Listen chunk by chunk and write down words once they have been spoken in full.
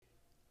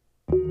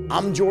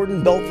I'm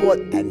Jordan Belfort,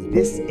 and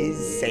this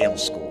is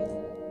Sales School.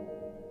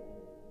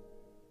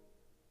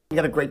 We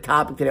got a great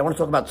topic today. I want to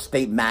talk about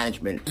state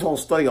management. This whole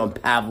study on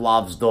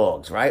Pavlov's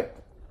dogs, right?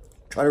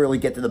 Trying to really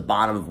get to the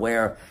bottom of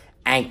where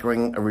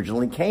anchoring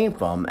originally came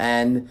from.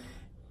 And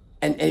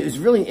it was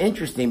really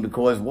interesting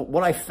because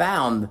what I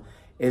found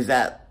is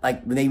that,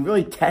 like, when they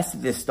really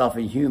tested this stuff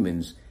in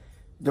humans,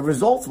 the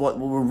results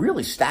were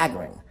really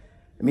staggering.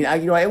 I mean,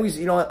 I always,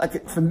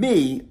 like, for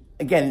me,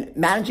 again,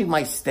 managing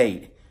my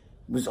state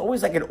was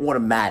always like an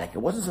automatic. It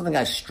wasn't something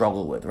I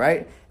struggled with,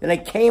 right? Then I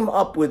came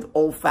up with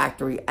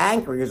olfactory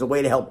anchoring as a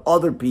way to help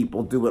other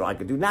people do what I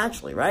could do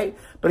naturally, right?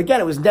 But again,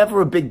 it was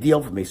never a big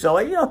deal for me. So,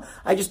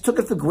 I just took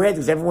it for granted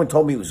because everyone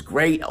told me it was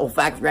great.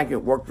 Olfactory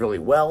anchoring worked really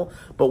well.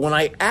 But when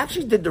I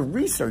actually did the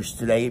research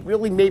today, it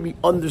really made me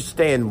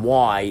understand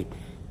why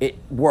it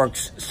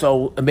works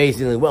so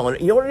amazingly well.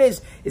 And you know what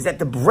it is that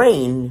the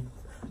brain,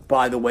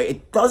 by the way,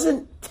 it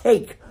doesn't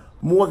take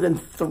more than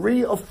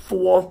 3 or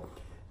 4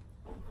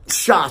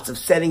 shots of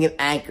setting an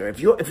anchor. If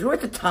you're at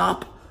the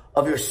top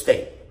of your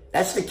state,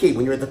 that's the key.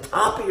 When you're at the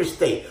top of your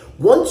state,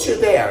 once you're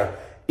there,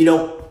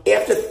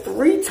 after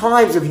 3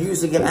 times of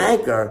using an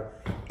anchor,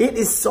 it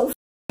is so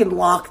fucking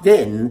locked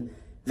in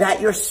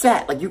that you're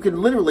set. Like, you can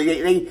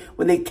literally,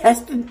 when they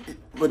tested,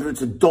 whether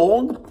it's a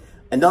dog,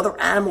 another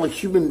animal, a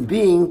human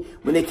being,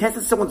 when they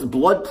tested someone's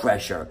blood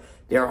pressure,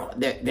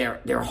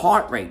 their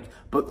heart rate,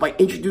 but by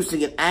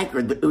introducing an anchor,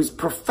 it was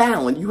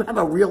profound. When you have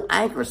a real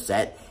anchor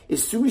set,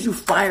 as soon as you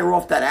fire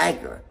off that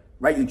anchor,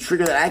 right, you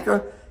trigger that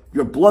anchor,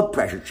 your blood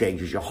pressure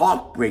changes, your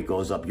heart rate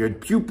goes up, your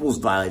pupils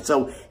dilate.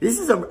 So this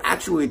is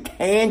actually a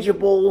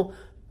tangible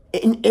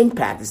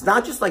impact. It's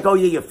not just like, oh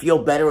yeah, you feel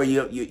better or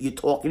you're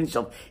talking to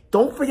yourself.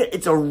 Don't forget,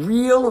 it's a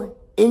real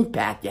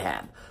impact you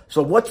have.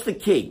 So what's the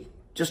key?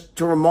 Just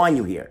to remind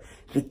you here,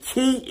 the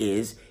key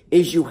is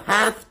you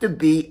have to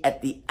be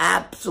at the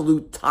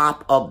absolute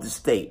top of the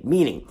state.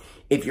 Meaning,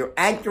 if you're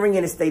anchoring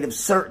in a state of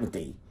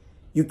certainty,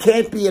 you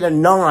can't be at a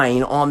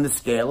 9 on the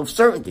scale of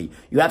certainty.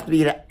 You have to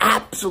be at an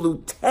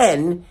absolute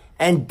 10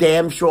 and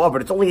damn sure of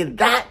it. It's only at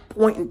that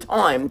point in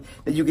time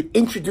that you can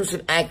introduce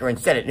an anchor and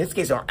set it. In this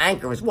case, our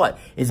anchor is what?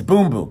 It's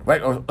boom boom,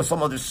 right? Or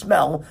some other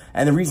smell.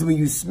 And the reason we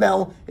use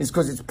smell is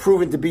because it's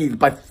proven to be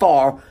by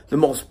far the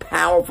most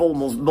powerful,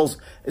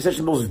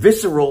 essentially most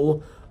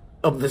visceral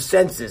of the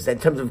senses in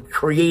terms of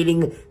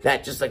creating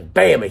that, just like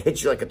bam, it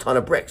hits you like a ton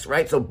of bricks,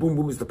 right? So boom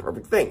boom is the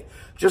perfect thing.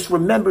 Just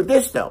remember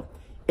this though.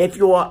 If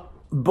you're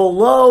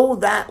below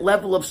that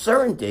level of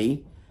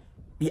certainty,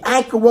 the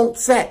anchor won't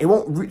set. It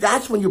won't.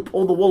 That's when you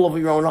pull the wool over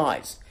your own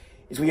eyes.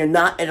 It's when you're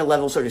not at a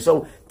level of certainty.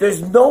 So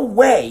there's no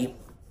way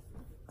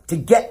to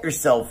get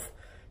yourself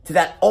to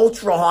that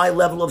ultra high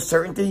level of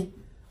certainty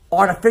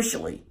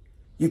artificially.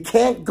 You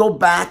can't go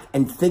back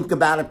and think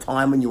about a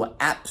time when you were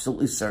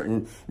absolutely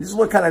certain. This is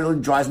what kind of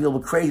really drives me a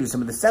little crazy with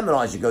some of the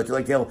seminars you go to.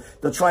 Like they'll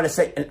try to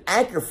set an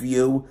anchor for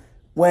you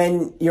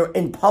when you're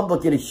in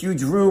public in a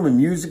huge room and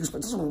music. It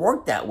doesn't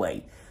work that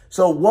way.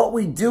 So what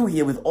we do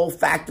here with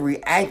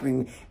olfactory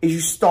anchoring is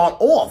you start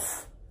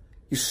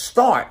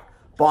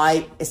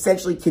by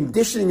essentially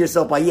conditioning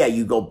yourself by,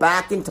 you go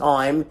back in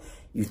time,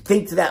 you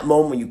think to that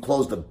moment when you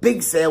closed a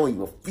big sale and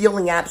you were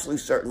feeling absolutely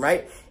certain,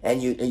 right?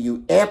 And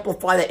you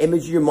amplify that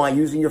image in your mind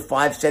using your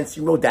 5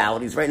 sensory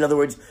modalities, right? In other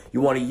words, you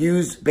want to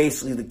use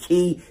basically the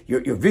key,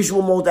 your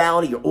visual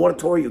modality, your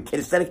auditory, your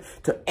kinesthetic,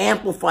 to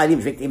amplify the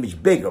image, make the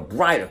image bigger,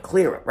 brighter,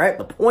 clearer, right?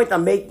 The point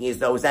I'm making is,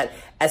 though, is that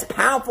as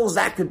powerful as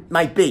that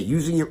might be,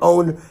 using your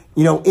own,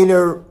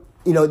 inner,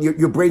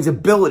 your brain's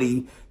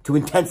ability to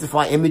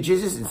intensify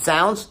images and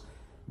sounds,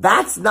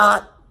 that's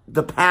not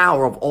the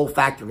power of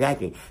olfactory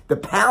anchoring. The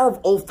power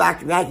of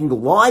olfactory anchoring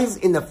lies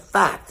in the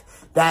fact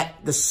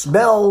that the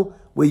smell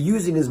we're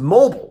using is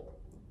mobile.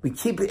 We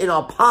keep it in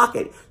our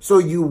pocket. So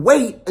you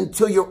wait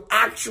until you're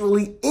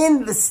actually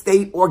in the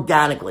state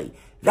organically.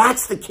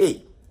 That's the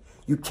key.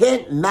 You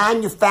can't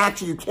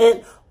manufacture, you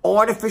can't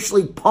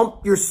artificially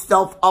pump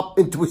yourself up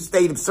into a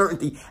state of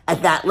certainty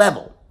at that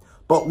level.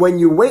 But when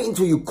you wait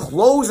until you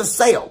close a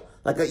sale,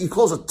 you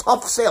close a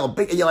tough sale,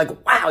 big, and you're like,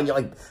 wow, and you're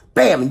like,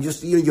 bam, and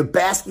you're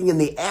basking in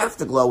the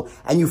afterglow,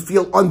 and you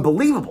feel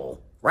unbelievable,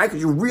 right?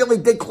 Because you really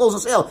did close a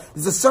sale.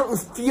 There's a certain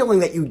feeling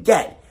that you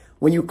get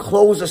when you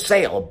close a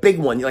sale, a big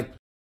one. You're like,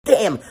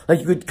 damn, like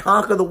you could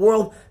conquer the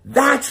world.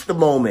 That's the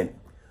moment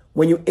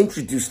when you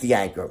introduce the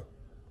anchor.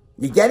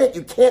 You get it?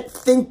 You can't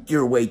think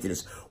your way to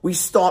this. We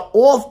start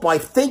off by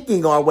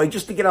thinking our way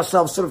just to get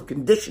ourselves sort of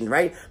conditioned,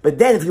 right? But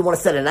then if you want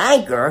to set an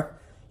anchor,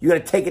 you got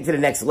to take it to the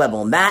next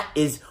level, and that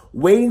is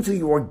waiting until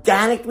you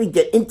organically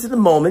get into the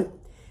moment,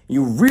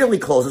 you really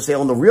close the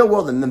sale in the real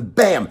world, and then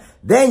bam,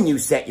 then you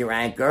set your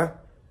anchor,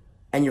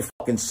 and you're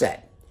fucking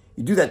set.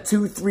 You do that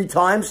 2-3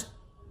 times,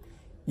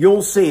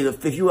 you'll see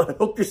that if you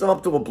hook yourself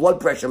up to a blood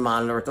pressure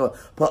monitor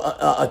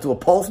or to a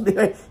pulse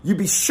meter, you'd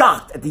be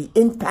shocked at the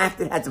impact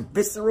it has, a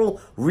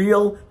visceral,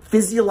 real,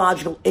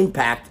 physiological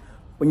impact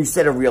when you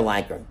set a real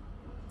anchor.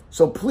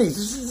 So please,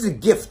 this is a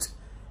gift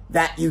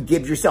that you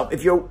give yourself.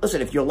 If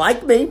you're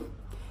like me,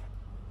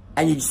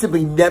 and you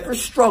simply never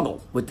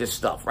struggle with this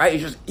stuff, right?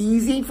 It's just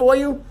easy for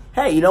you.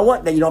 hey, you know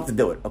what? Then you don't have to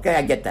do it. Okay,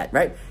 I get that,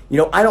 right? You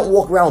know, I don't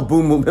walk around with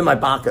boom boom in my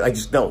pocket. I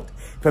just don't.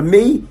 For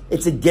me,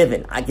 it's a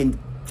given. I can,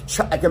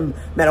 no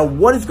matter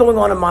what is going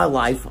on in my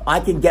life, I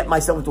can get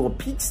myself into a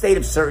peak state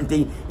of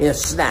certainty in a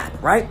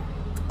snap, right?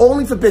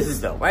 Only for business,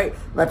 though, right?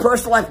 My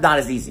personal life, not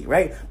as easy,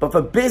 right? But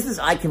for business,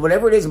 I can,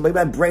 whatever it is, maybe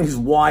my brain is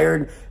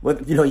wired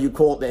with, you know, you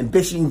call it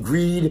ambition,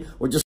 greed,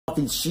 or just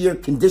fucking sheer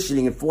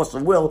conditioning and force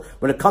of will.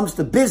 When it comes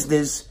to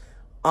business,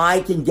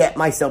 I can get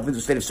myself into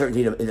a state of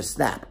certainty in a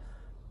snap.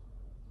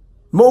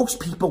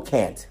 Most people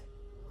can't.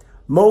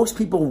 Most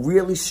people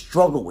really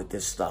struggle with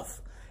this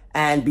stuff.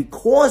 And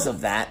because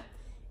of that,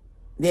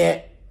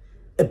 their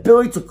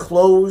ability to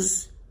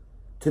close,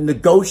 to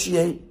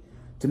negotiate,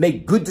 to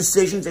make good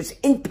decisions, it's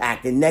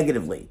impacted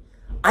negatively.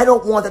 I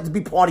don't want that to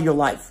be part of your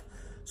life.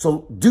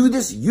 So do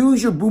this,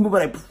 use your boom boom,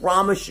 and I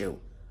promise you,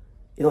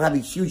 it'll have a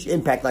huge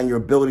impact on your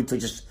ability to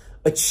just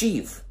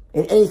achieve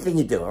in anything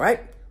you do, all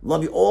right?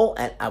 Love you all,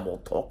 and I will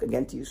talk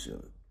again to you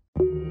soon.